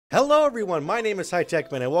Hello everyone, my name is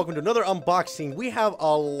HighTeckMan and welcome to another unboxing. We have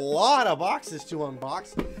a lot of boxes to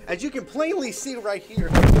unbox, as you can plainly see right here.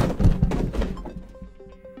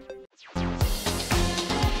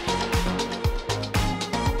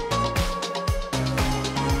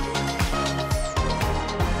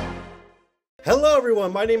 Hello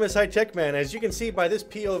everyone, my name is HighTeckMan. As you can see by this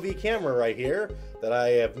POV camera right here, that I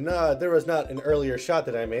have not, there was not an earlier shot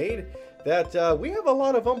that I made, that we have a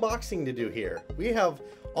lot of unboxing to do here. We have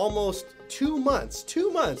almost 2 months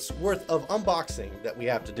worth of unboxing that we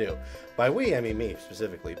have to do. By we, I mean me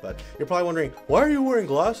specifically, but you're probably wondering, why are you wearing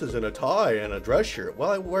glasses and a tie and a dress shirt? Well,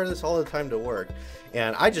 I wear this all the time to work.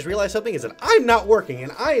 And I just realized something is that I'm not working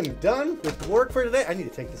and I am done with work for today. I need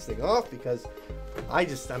to take this thing off because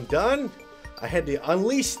I'm done. I had to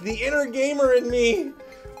unleash the inner gamer in me.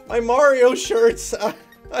 My Mario shirts.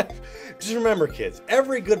 Just remember, kids,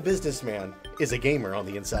 every good businessman is a gamer on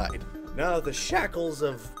the inside. Now that the shackles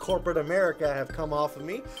of corporate America have come off of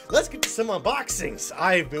me, let's get to some unboxings.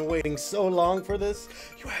 I've been waiting so long for this.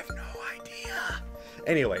 You have no idea.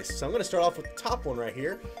 Anyways, so I'm going to start off with the top one right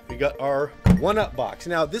here. We got our 1UP box.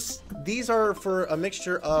 Now, these are for a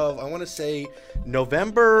mixture of, I want to say,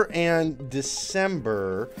 November and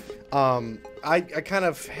December. I kind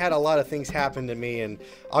of had a lot of things happen to me, and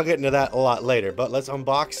I'll get into that a lot later. But let's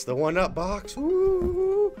unbox the 1UP box.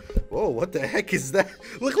 Woo! Whoa, what the heck is that?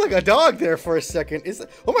 Looked like a dog there for a second.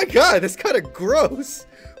 Oh my god, that's kind of gross.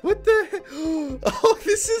 What the heck? Oh,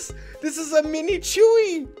 this is a mini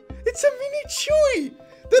Chewie. It's a mini Chewie.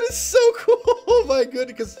 That is so cool. Oh my goodness,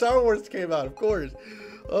 because Star Wars came out, of course.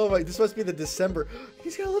 Oh my, this must be the December.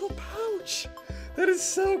 He's got a little pouch. That is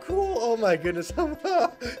so cool. Oh my goodness. I'm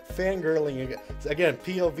fangirling again.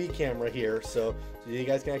 POV camera here, so you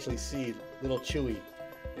guys can actually see little Chewie.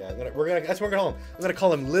 Yeah, that's what we're gonna call him. I'm gonna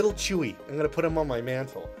call him Little Chewie. I'm gonna put him on my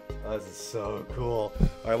mantle. Oh, this is so cool.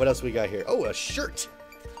 All right, what else we got here? Oh, a shirt.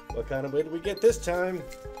 What kind of way did we get this time?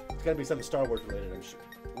 It's gotta be something Star Wars related, I'm sure.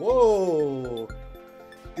 Whoa!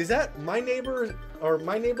 Is that My Neighbor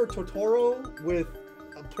Totoro with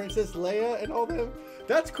Princess Leia and all them?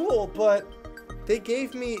 That's cool, but they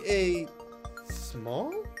gave me a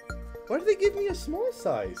small? Why did they give me a small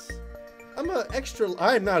size? I'm not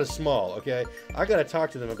a small, okay? I gotta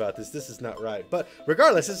talk to them about this. This is not right. But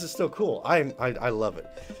regardless, this is still cool. I love it.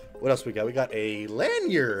 What else we got? We got a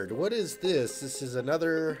lanyard. What is this? This is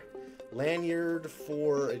another lanyard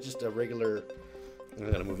for just a regular... I'm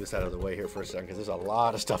gonna move this out of the way here for a second because there's a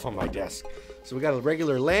lot of stuff on my desk. So we got a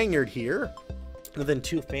regular lanyard here. Nothing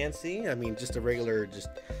too fancy. I mean, just a regular,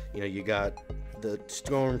 you got the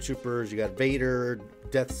Stormtroopers, you got Vader,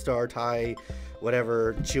 Death Star tie,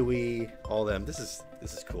 whatever, Chewie, all them. This is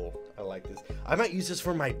cool. I like this. I might use this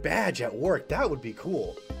for my badge at work. That would be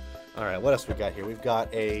cool. All right, what else we got here? We've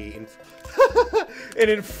got an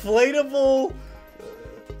inflatable.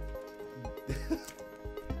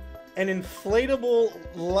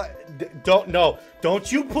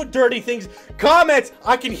 Don't you put dirty things. Comments.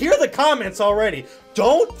 I can hear the comments already.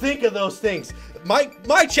 Don't think of those things.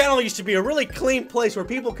 My channel used to be a really clean place where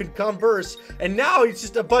people could converse, and now it's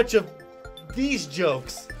just a bunch of these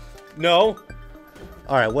jokes. No.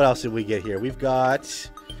 All right, what else did we get here? We've got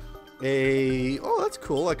that's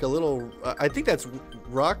cool, like a little, I think that's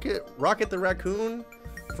Rocket the Raccoon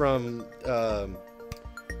from,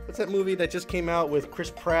 what's that movie that just came out with Chris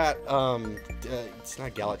Pratt? It's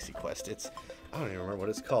not Galaxy Quest, I don't even remember what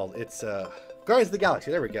it's called. It's, Guardians of the Galaxy,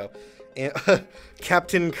 there we go. And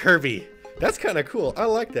Captain Kirby. That's kind of cool. I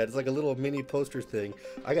like that. It's like a little mini poster thing.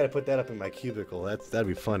 I got to put that up in my cubicle. That'd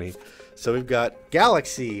be funny. So we've got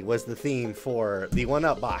Galaxy was the theme for the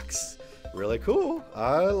 1UP box. Really cool.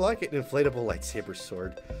 I like it. Inflatable lightsaber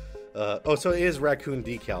sword. So it is raccoon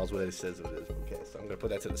decals, what it says it is. Okay, so I'm going to put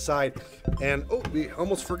that to the side. And, we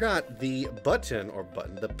almost forgot the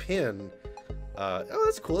the pin.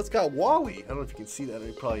 That's cool. It's got Wally. I don't know if you can see that.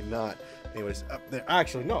 Probably not. Anyways, up there.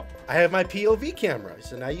 Actually, no. I have my POV camera,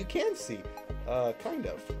 so now you can see. Kind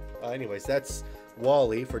of. Anyways, that's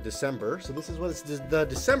Wally for December. So this is what it's the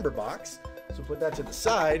December box. So put that to the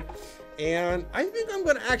side. And I think I'm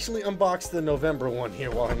going to actually unbox the November one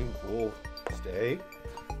here while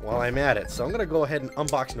I'm at it. So I'm going to go ahead and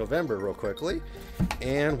unbox November real quickly.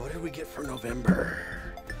 And what did we get for November?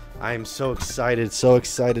 I'm so excited, so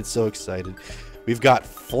excited, so excited. We've got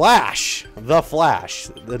Flash, the Flash,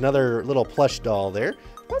 another little plush doll there.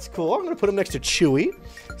 That's cool. I'm going to put him next to Chewie.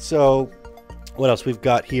 So what else? We've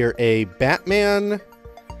got here a Batman.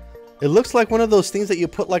 It looks like one of those things that you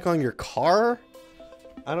put like on your car.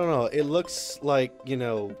 I don't know. It looks like,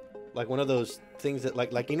 like one of those things that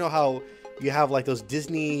like how you have like those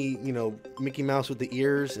Disney, Mickey Mouse with the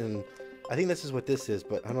ears, and I think this is what this is,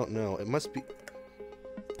 but I don't know. It must be...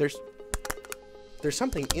 There's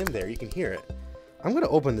something in there. You can hear it. I'm going to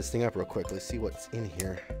open this thing up real quick. Let's see what's in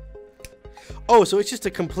here. Oh, so it's just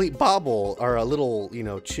a complete bobble or a little, you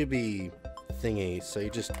know, chibi thingy. So you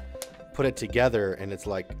just put it together and it's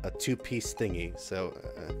like a two-piece thingy. So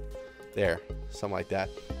there, something like that.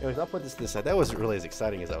 Anyways, I'll put this to the side. That wasn't really as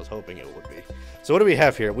exciting as I was hoping it would be. So what do we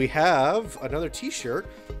have here? We have another t-shirt,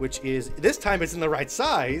 which is, this time it's in the right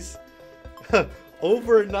size.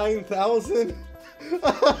 Over 9,000.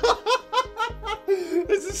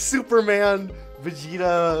 This is Superman,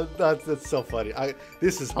 Vegeta. That's so funny.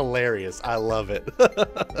 This is hilarious. I love it.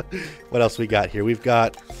 What else we got here? We've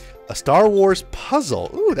got a Star Wars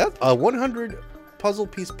puzzle. Ooh, that's a 100 puzzle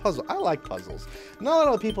piece puzzle. I like puzzles. Not a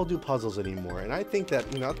lot of people do puzzles anymore, and I think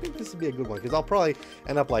that, you know, I think this would be a good one because I'll probably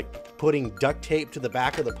end up like putting duct tape to the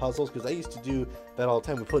back of the puzzles, because I used to do that all the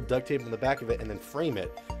time. We put duct tape in the back of it and then frame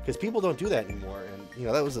it, because people don't do that anymore. And you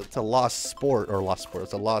know, it's a lost sport, or lost sport.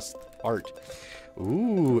 It's a lost art.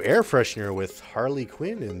 Ooh, air freshener with Harley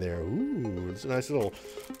Quinn in there. Ooh, it's a nice little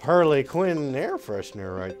Harley Quinn air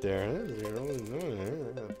freshener right there.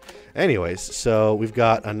 Anyways, so we've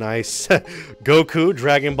got a nice Goku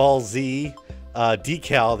Dragon Ball Z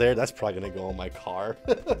decal there. That's probably going to go on my car.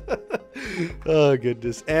 Oh,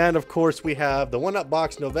 goodness. And, of course, we have the One-Up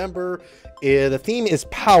Box November. The theme is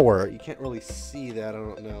power. You can't really see that. I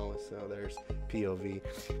don't know. So there's POV.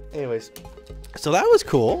 Anyways, so that was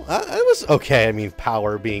cool. It was okay. I mean,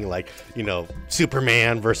 power being like, you know,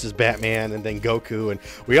 Superman versus Batman and then Goku. And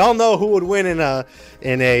we all know who would win in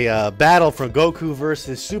a battle from Goku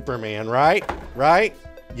versus Superman, right? Right?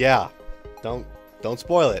 Yeah. Don't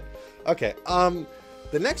spoil it. Okay.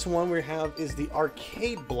 The next one we have is the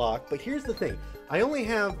arcade block, but here's the thing. I only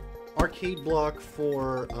have arcade block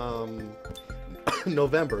for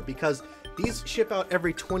November, because these ship out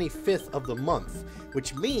every 25th of the month,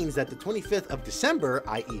 which means that the 25th of December,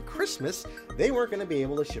 i.e. Christmas, they weren't going to be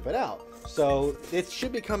able to ship it out. So it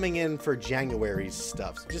should be coming in for January's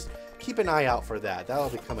stuff. So just keep an eye out for that. That'll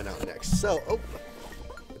be coming out next. So,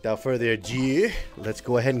 without further ado, let's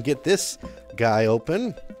go ahead and get this guy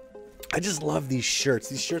open. I just love these shirts.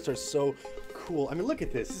 These shirts are so cool. I mean, look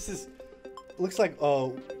at this. This looks like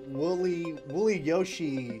a Woolly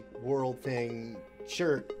Yoshi World thing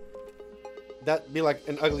shirt. That'd be like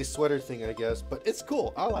an ugly sweater thing, I guess, but it's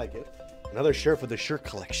cool. I like it. Another shirt for the shirt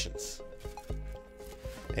collections.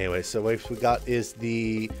 Anyway, so what we got is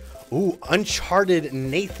the Uncharted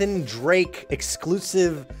Nathan Drake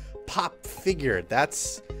exclusive pop figure.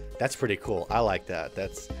 That's pretty cool. I like that. I'm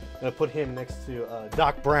gonna put him next to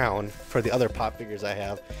Doc Brown for the other pop figures I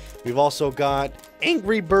have. We've also got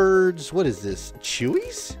Angry Birds. What is this?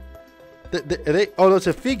 Chewies? Oh, no, it's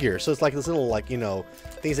a figure. So it's like this little, like, you know,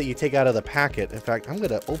 things that you take out of the packet. In fact, I'm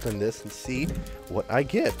gonna open this and see what I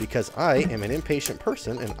get, because I am an impatient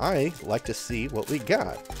person and I like to see what we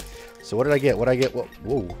got. So what did I get?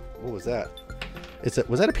 Whoa, what was that?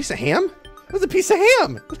 Was that a piece of ham? It was a piece of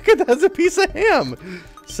ham. Look at that, it's a piece of ham.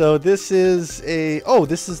 So this is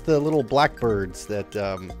this is the little blackbirds that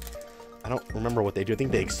I don't remember what they do. I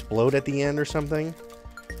think they explode at the end or something.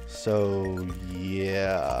 So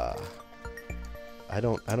yeah, I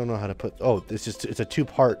don't know how to put. Oh, it's a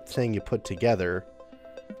two-part thing you put together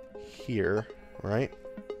here, right?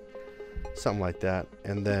 Something like that,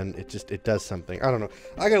 and then it does something. I don't know.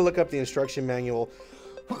 I gotta look up the instruction manual.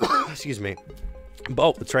 Excuse me.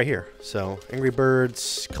 Oh, it's right here. So Angry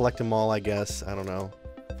Birds, collect them all, I guess. I don't know.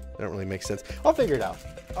 They don't really make sense. I'll figure it out.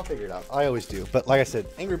 I always do. But like I said,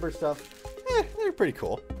 Angry Bird stuff, they're pretty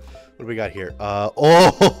cool. What do we got here?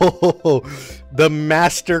 The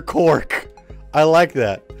Master Cork. I like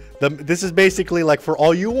that. This is basically like, for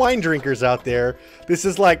all you wine drinkers out there, this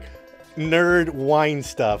is like nerd wine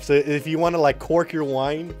stuff. So if you want to like cork your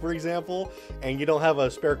wine, for example, and you don't have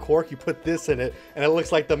a spare cork, you put this in it and it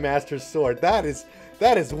looks like the Master's sword. That is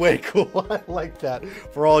way cool. I like that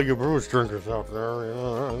for all you booze drinkers out there.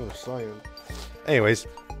 I'm just saying. Anyways,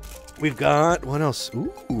 we've got, what else?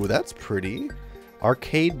 Ooh, that's pretty.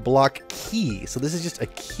 Arcade block key. So this is just a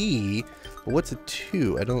key, but what's a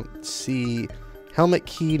 2? I don't see. Helmet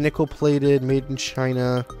key, nickel plated, made in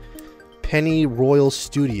China. Penny Royal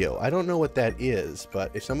Studio. I don't know what that is,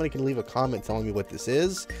 but if somebody can leave a comment telling me what this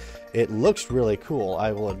is, it looks really cool,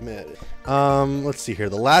 I will admit. Let's see here.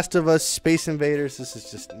 The Last of Us, Space Invaders. This is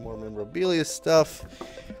just more memorabilia stuff.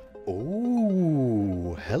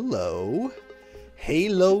 Ooh, hello.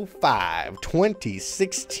 Halo 5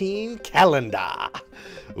 2016 calendar.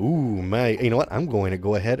 Ooh, you know what? I'm going to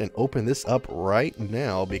go ahead and open this up right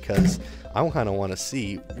now, because I kind of want to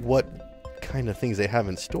see what kind of things they have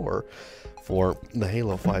in store for the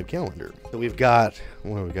Halo 5 calendar. So we've got,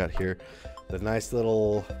 what do we got here? The nice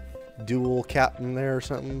little dual cap in there or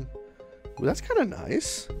something. Ooh, that's kind of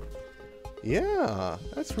nice. Yeah,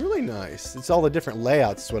 that's really nice. It's all the different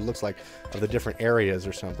layouts, is what it looks like, of the different areas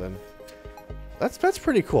or something. That's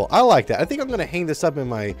pretty cool. I like that. I think I'm gonna hang this up in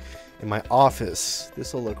my office.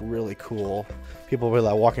 This will look really cool. People will be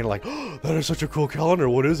like walking like, oh, that is such a cool calendar.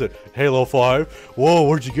 What is it? Halo 5. Whoa,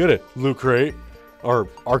 where'd you get it? Loot Crate or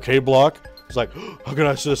arcade block? It's like, oh, how can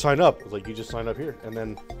I sign up? It's like, you just sign up here, and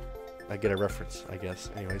then I get a reference, I guess.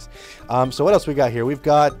 Anyways, so what else we got here? We've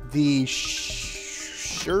got the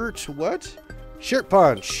shirt. What? Shirt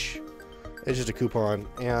punch. It's just a coupon,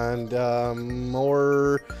 and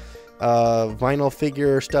more vinyl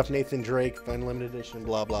figure stuff. Nathan Drake, Fun Limited Edition.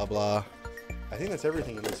 Blah blah blah. I think that's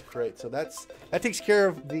everything in this crate. So that takes care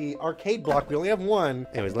of the arcade block. We only have one.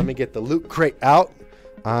 Anyways, let me get the Loot Crate out.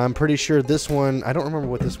 I'm pretty sure this one, I don't remember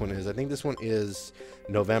what this one is. I think this one is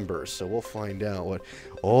November, so we'll find out what.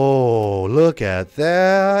 Oh, look at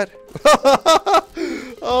that.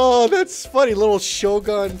 Oh, that's funny. Little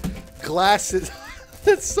Shogun glasses.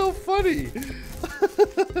 That's so funny.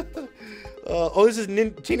 Oh, this is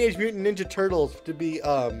Teenage Mutant Ninja Turtles to be,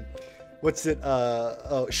 what's it?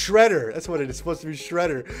 Shredder. That's what it is. Supposed to be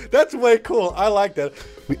Shredder. That's way cool. I like that.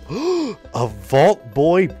 A Vault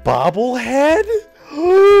Boy bobblehead?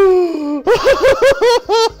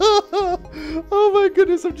 Oh my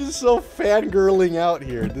goodness, I'm just so fangirling out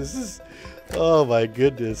here. This is, oh my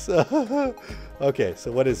goodness. Okay,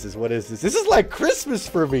 so what is this? What is this? This is like Christmas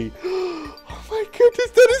for me. Oh my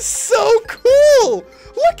goodness, that is so cool.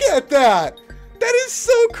 Look at that. That is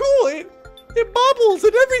so cool. It bobbles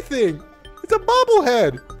and everything. It's a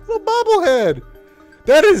bobblehead. It's a bobblehead.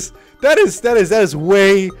 That is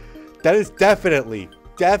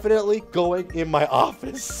definitely going in my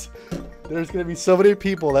office. There's gonna be so many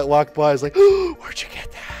people that walk by. It's like, oh, where'd you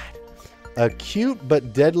get that? A cute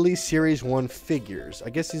but deadly Series 1 figures. I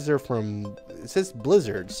guess these are from, it says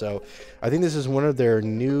Blizzard, so I think this is one of their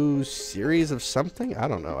new series of something. I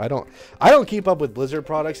don't know. I don't keep up with Blizzard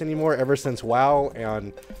products anymore ever since WoW,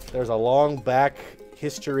 and there's a long back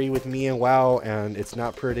history with me and WoW, and it's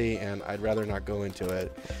not pretty, and I'd rather not go into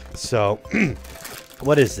it. So,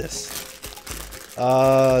 what is this?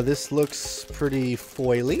 This looks pretty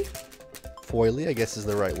foily. Foily, I guess is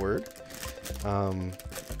the right word.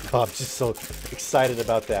 Oh, I'm just so excited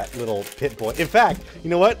about that little pit boy. In fact, you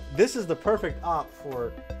know what? This is the perfect op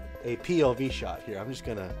for a POV shot here. I'm just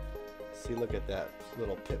gonna see, look at that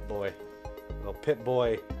little pit boy. Little pit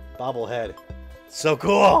boy bobblehead. So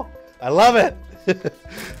cool! I love it!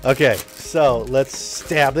 Okay, so let's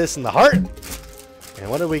stab this in the heart. And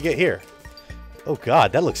what do we get here? Oh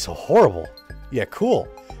god, that looks so horrible. Yeah, cool.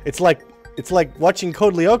 It's like watching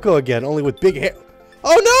Code Lyoko again, only with big hair.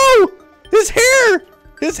 Oh no! His hair!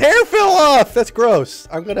 His hair fell off! That's gross.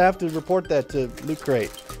 I'm gonna have to report that to Loot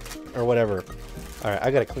Crate. Or whatever. Alright,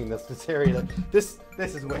 I gotta clean this area. This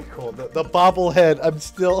is way cool. The bobblehead, I'm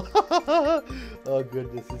still... Oh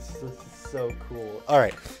goodness, this is so cool.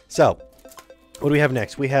 Alright, so, what do we have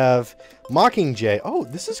next? We have Mockingjay. Oh,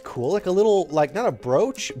 this is cool. Like a little, like, not a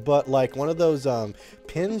brooch, but like one of those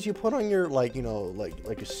pins you put on your, like, you know,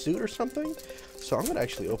 like a suit or something. So I'm gonna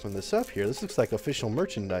actually open this up here. This looks like official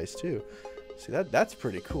merchandise too. See, that's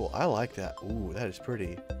pretty cool. I like that. Ooh, that is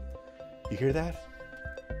pretty. You hear that?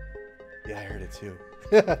 Yeah, I heard it too.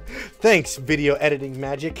 Thanks, video editing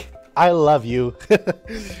magic. I love you.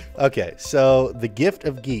 Okay, so the Gift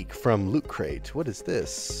of Geek from Loot Crate. What is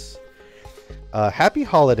this? Happy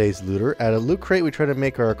holidays, looter. At a Loot Crate, we try to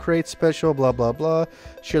make our crate special, blah, blah, blah.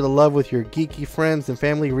 Share the love with your geeky friends and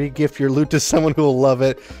family. Re-gift your loot to someone who will love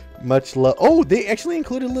it. Much love. Oh, they actually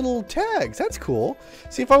included little tags. That's cool.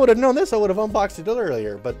 See, if I would have known this, I would have unboxed it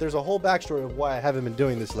earlier. But there's a whole backstory of why I haven't been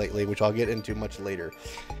doing this lately, which I'll get into much later.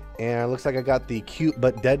 And it looks like I got the cute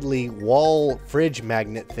but deadly wall fridge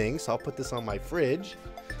magnet thing. So I'll put this on my fridge.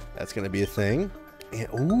 That's going to be a thing.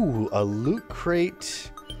 And, ooh, a Loot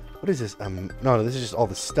Crate. What is this? No, this is just all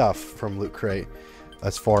the stuff from Loot Crate.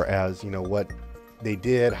 As far as, you know, what they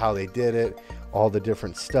did, how they did it. All the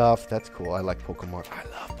different stuff. That's cool. I like Pokemon. I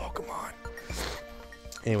love Pokemon.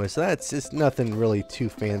 Anyway, so that's just nothing really too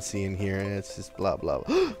fancy in here. It's just blah, blah,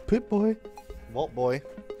 blah. Pit Boy. Vault Boy.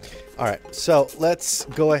 Alright, so let's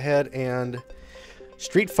go ahead and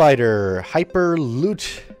Street Fighter Hyper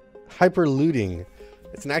Looting.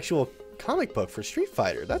 It's an actual comic book for Street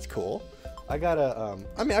Fighter. That's cool. I gotta,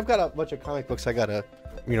 I've got a bunch of comic books I gotta,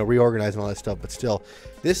 you know, reorganize and all that stuff, but still,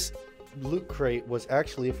 this Loot Crate was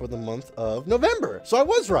actually for the month of November. So I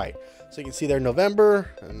was right. So you can see there November,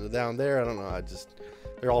 and down there, I don't know, I just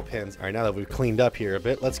They're all pins. All right, now that we've cleaned up here a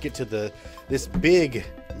bit, let's get to this big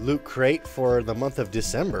loot crate for the month of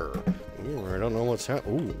December. Ooh, I don't know what's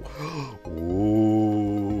happening. Ooh.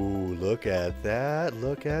 Ooh, look at that.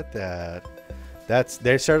 Look at that.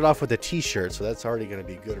 They started off with a t-shirt, so that's already going to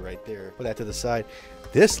be good right there. Put that to the side.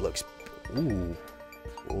 This looks, ooh.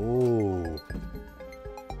 Ooh.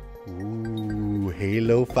 Ooh,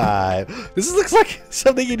 Halo 5. This looks like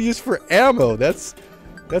something you'd use for ammo. That's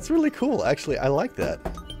really cool. Actually, I like that.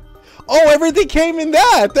 Oh, everything came in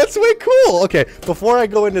that. That's way cool. Okay, before I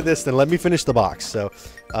go into this, then let me finish the box. So,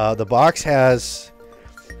 the box has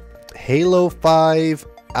Halo 5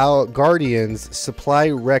 Guardians Supply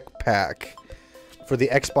Rec Pack for the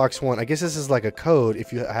Xbox One. I guess this is like a code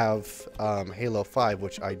if you have Halo 5,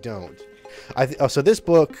 which I don't. So this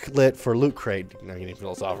booklet for Loot Crate, now getting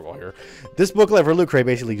philosophical here. This booklet for Loot Crate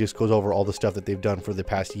basically just goes over all the stuff that they've done for the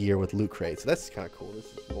past year with Loot Crate. So that's kind of cool. This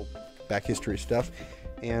is old back history stuff.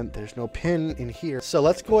 And there's no pin in here. So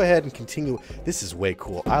let's go ahead and continue. This is way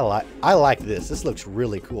cool. I like this. This looks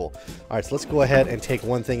really cool. All right, so let's go ahead and take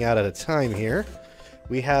one thing out at a time here.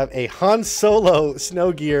 We have a Han Solo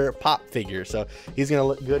Snow Gear pop figure. So he's going to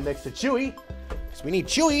look good next to Chewie, because we need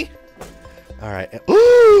Chewie. All right.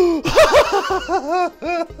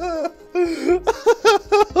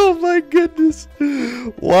 Oh my goodness.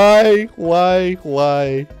 Why?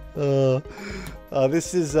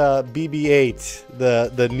 This is BB-8,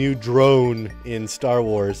 the new drone in Star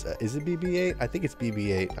Wars. Is it BB-8? I think it's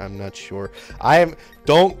BB-8. I'm not sure.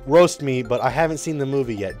 Don't roast me, but I haven't seen the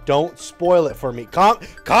movie yet. Don't spoil it for me.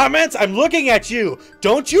 Comments? I'm looking at you.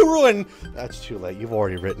 Don't you ruin. That's too late. You've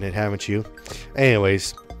already written it, haven't you?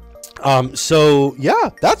 Anyways. So yeah,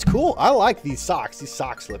 that's cool. I like these socks. These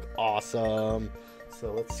socks look awesome.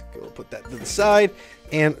 So let's go put that to the side.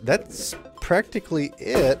 And that's practically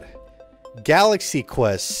it. Galaxy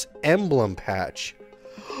Quest's emblem patch.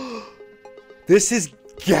 This is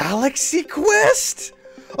Galaxy Quest?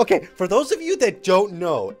 Okay, for those of you that don't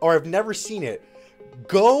know or have never seen it,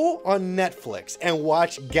 go on Netflix and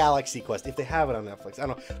watch Galaxy Quest if they have it on Netflix. I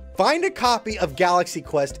don't know. Find a copy of Galaxy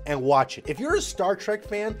Quest and watch it. If you're a Star Trek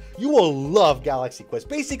fan, you will love Galaxy Quest.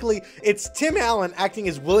 Basically, it's Tim Allen acting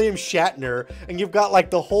as William Shatner, and you've got like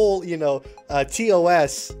the whole,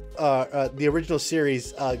 TOS, the original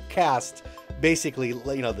series cast. Basically,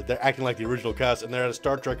 they're acting like the original cast, and they're at a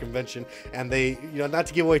Star Trek convention, and they, not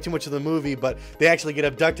to give away too much of the movie, but they actually get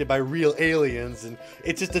abducted by real aliens, and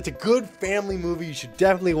it's a good family movie. You should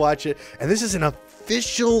definitely watch it. And this is an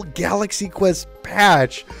official Galaxy Quest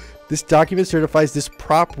patch. This document certifies this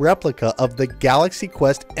prop replica of the Galaxy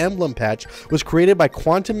Quest emblem patch was created by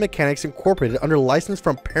Quantum Mechanics Incorporated under license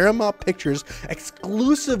from Paramount Pictures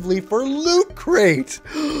exclusively for Loot Crate.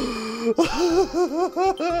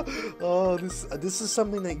 Oh, this is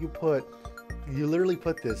something that you literally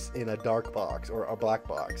put this in a dark box or a black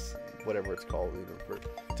box, whatever it's called,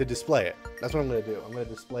 to display it. That's what I'm going to do. I'm going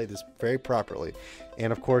to display this very properly.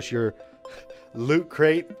 And of course, your Loot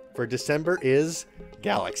Crate for December is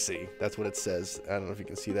Galaxy. That's what it says. I don't know if you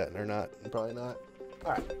can see that or not. Probably not.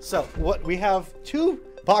 All right. So we have 2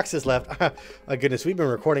 boxes left. My goodness, we've been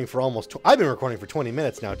recording for I've been recording for 20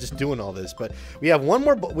 minutes now, just doing all this. But we have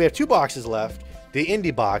we have 2 boxes left. The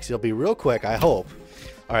IndieBox. It'll be real quick, I hope.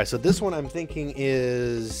 All right. So this one I'm thinking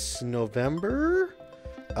is November.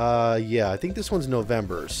 Yeah, I think this one's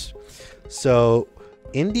November's. So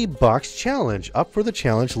IndieBox challenge. Up for the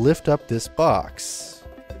challenge, lift up this box.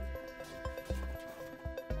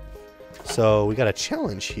 So we got a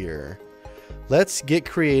challenge here. Let's get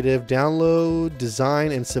creative, download,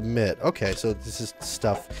 design, and submit. Okay, so this is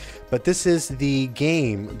stuff, but this is the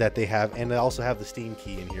game that they have, and they also have the Steam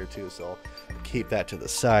key in here too, so I'll keep that to the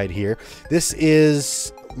side here. This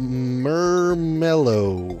is Mermello.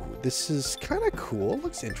 This is kind of cool.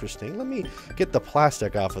 Looks interesting. Let me get the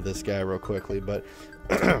plastic off of this guy real quickly, but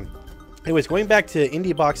anyways, going back to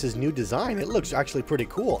IndieBox's new design, it looks actually pretty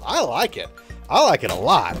cool. I like it. I like it a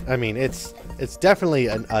lot. I mean, it's definitely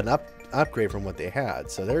an upgrade from what they had.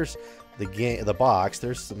 So there's the box.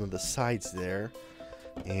 There's some of the sides there.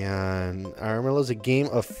 And Mermello's a game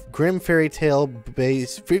of Grim Fairy Tale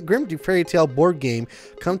board game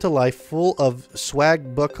come to life, full of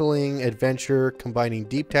swag-buckling adventure, combining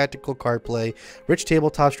deep tactical card play, rich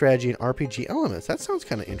tabletop strategy, and RPG elements. That sounds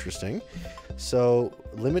kind of interesting. So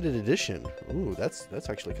limited edition. Ooh, that's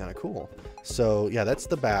actually kind of cool. So yeah, that's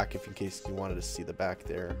the back, if in case you wanted to see the back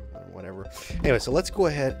there or whatever. Anyway, so let's go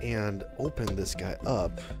ahead and open this guy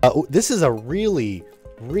up. This is a really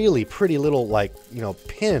pretty little, like,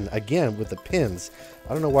 pin, again with the pins.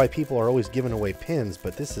 I don't know why people are always giving away pins,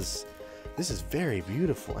 but this is very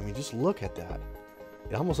beautiful. I mean, just look at that.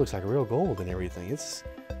 It almost looks like real gold and everything. It's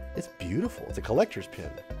beautiful. It's a collector's pin,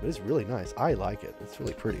 but it's really nice. I like it. It's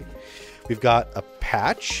really pretty. We've got a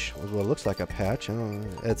patch. What looks like a patch. I don't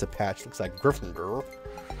know. It's a patch. Looks like Gryffindor,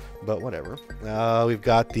 but whatever. We've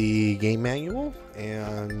got the game manual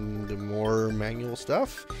and more manual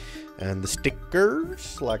stuff, and the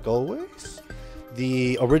stickers, like always.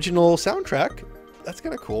 The original soundtrack. That's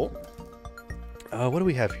kind of cool. What do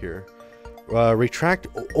we have here? Retract.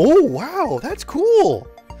 Oh wow, that's cool.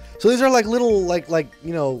 So these are like little, like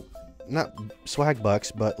you know, not swag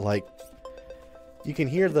bucks, but like you can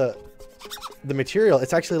hear the material.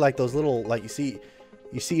 It's actually like those little, like you see,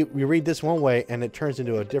 we read this one way and it turns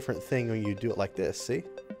into a different thing when you do it like this. See?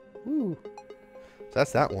 Woo. So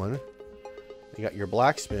that's that one. You got your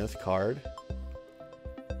blacksmith card,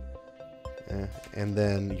 and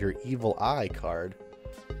then your evil eye card.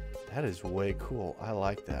 That is way cool. I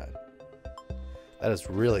like that. That is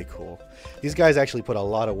really cool. These guys actually put a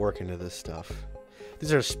lot of work into this stuff.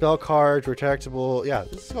 These are spell cards, retractable. Yeah,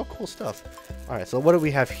 this is all cool stuff. All right, so what do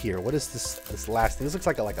we have here? What is this last thing? This looks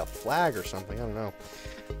like a flag or something. I don't know.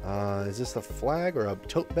 Is this a flag or a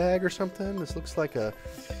tote bag or something? This looks like a...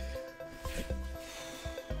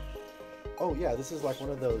 Oh, yeah, this is like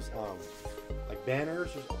one of those like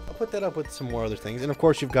banners. I'll put that up with some more other things. And, of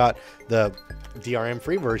course, you've got the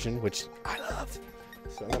DRM-free version, which I love.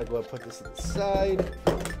 So I'm going to go ahead and put this to the side.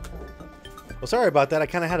 Well, sorry about that. I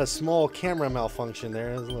kind of had a small camera malfunction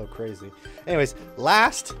there. It was a little crazy. Anyways,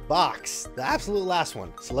 last box. The absolute last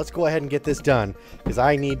one. So let's go ahead and get this done, because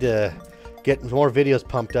I need to get more videos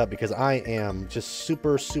pumped up, because I am just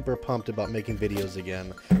super pumped about making videos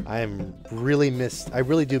again. I really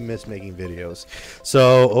do miss making videos.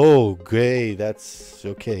 So, okay, that's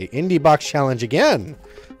okay. IndieBox challenge again.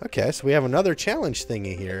 Okay, so we have another challenge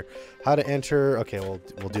thingy here. How to enter. Okay, we'll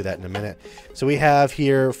do that in a minute. So we have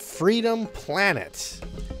here Freedom Planet.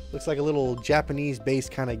 Looks like a little Japanese-based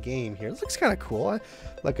kind of game here. It looks kind of cool.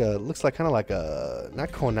 Looks like kind of like a,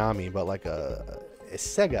 not Konami, but like a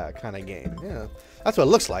Sega kind of game. Yeah, that's what it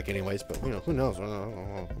looks like, anyways. But you know, who knows?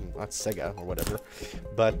 Not Sega or whatever.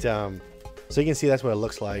 But so you can see that's what it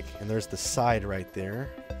looks like. And there's the side right there,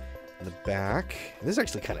 and the back. And this is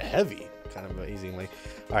actually kind of heavy. Kind of amazingly.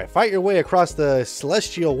 All right, fight your way across the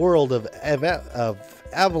celestial world of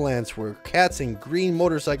Avalanche, where cats and green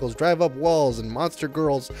motorcycles drive up walls and monster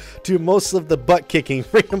girls do most of the butt kicking.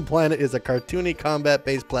 Freedom Planet is a cartoony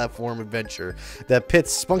combat-based platform adventure that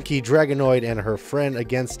pits Spunky Dragonoid and her friend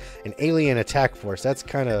against an alien attack force. That's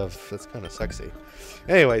kind of sexy.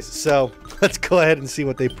 Anyways, so let's go ahead and see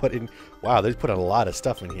what they put in. Wow, they put a lot of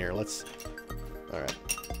stuff in here. All right.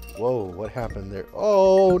 Whoa, what happened there?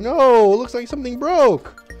 Oh, no, it looks like something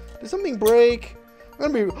broke. Did something break? No,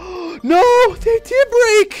 they did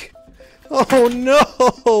break. Oh, no.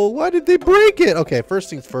 Why did they break it? Okay, first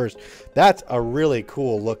things first. That's a really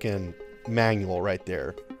cool looking manual right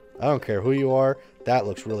there. I don't care who you are. That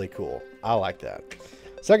looks really cool. I like that.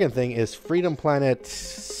 Second thing is Freedom Planet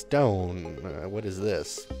Stone. What is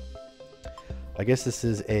this? I guess this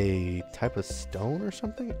is a type of stone or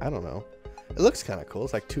something? I don't know. It looks kind of cool.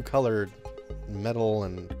 It's like two-colored metal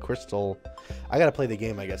and crystal. I gotta play the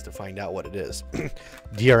game, I guess, to find out what it is.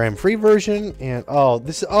 DRM-free version, and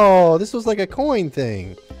this was like a coin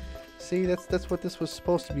thing. See, that's what this was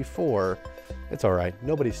supposed to be for. It's all right.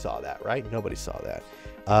 Nobody saw that, right? Nobody saw that.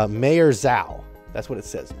 Mayor Zhao. That's what it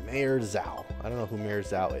says. Mayor Zhao. I don't know who Mayor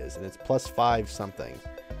Zhao is, and it's +5 something.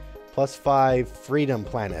 +5 Freedom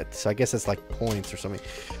Planet. So I guess it's like points or something.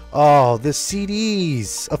 Oh, the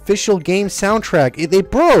CDs. Official game soundtrack. They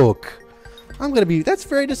broke. That's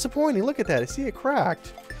very disappointing. Look at that. I see it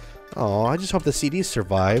cracked. Oh, I just hope the CDs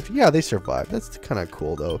survived. Yeah, they survived. That's kind of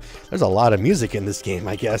cool, though. There's a lot of music in this game,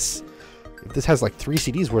 I guess. This has like 3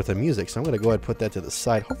 CDs worth of music, so I'm going to go ahead and put that to the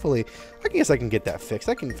side. Hopefully, I guess I can get that fixed.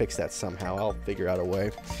 I can fix that somehow. I'll figure out a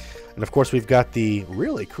way. And of course, we've got the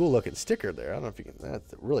really cool looking sticker there. I don't know if you can,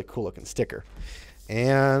 that's a really cool looking sticker.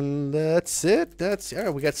 And that's it. Yeah,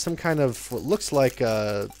 we got some kind of what looks like,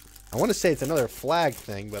 I want to say it's another flag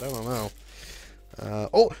thing, but I don't know.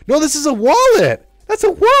 Oh, no, this is a wallet. That's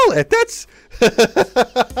a wallet. That's,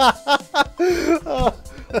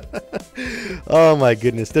 oh my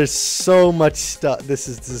goodness. There's so much stuff. This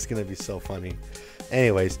is going to be so funny.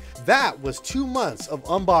 Anyways, that was 2 months of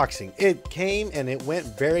unboxing. It came and it went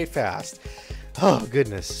very fast. Oh,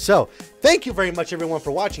 goodness. So, thank you very much, everyone,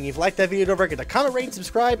 for watching. If you liked that video, don't forget to comment, rate, and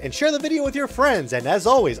subscribe, and share the video with your friends. And as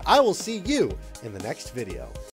always, I will see you in the next video.